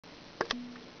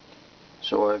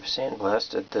So I've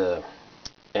sandblasted the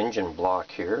engine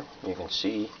block here. You can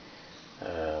see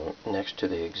next to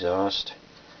the exhaust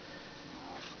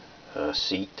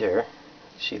seat there.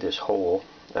 See this hole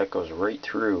that goes right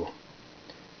through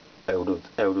out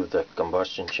of the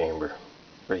combustion chamber,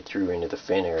 right through into the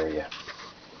fin area.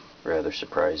 Rather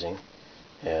surprising.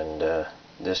 And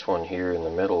this one here in the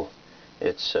middle,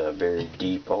 it's very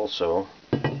deep also.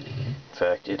 In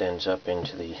fact, it ends up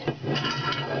into the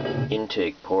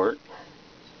intake port.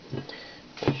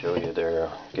 I'll show you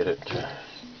there. Get it.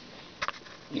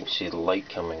 You can see the light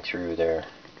coming through there.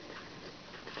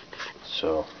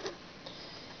 So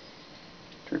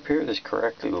to repair this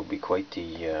correctly will be quite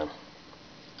the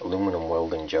aluminum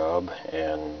welding job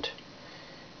and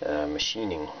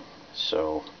machining.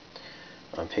 So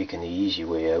I'm taking the easy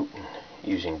way out and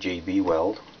using JB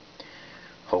weld.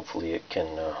 Hopefully it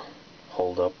can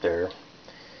hold up there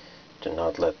to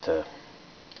not let the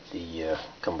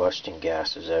combustion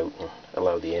gases out and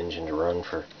allow the engine to run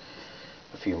for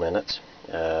a few minutes.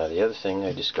 The other thing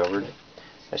I discovered,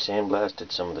 I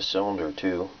sandblasted some of the cylinder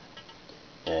too,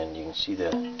 and you can see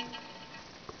the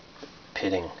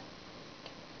pitting.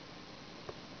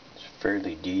 It's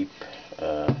fairly deep.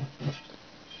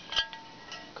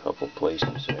 Couple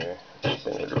places there.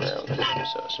 Spin it around. I think I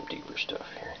saw some deeper stuff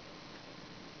here.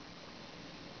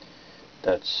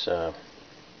 That's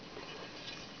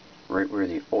right where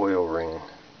the oil ring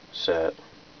sat.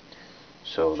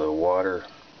 So the water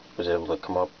was able to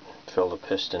come up, fill the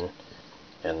piston,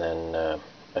 and then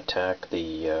attack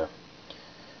the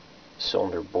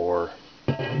cylinder bore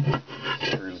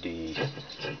through the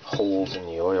holes in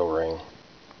the oil ring.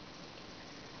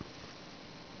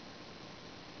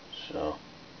 So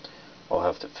I'll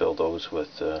have to fill those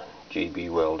with JB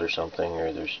weld or something,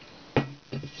 or there's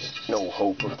no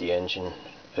hope of the engine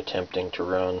attempting to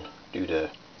run due to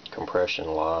compression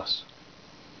loss.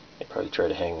 They probably try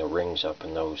to hang the rings up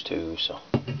in those too. So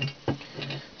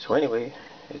anyway,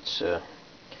 it's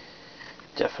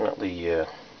definitely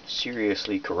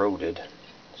seriously corroded.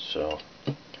 So,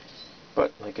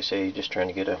 but like I say, just trying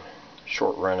to get a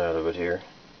short run out of it here.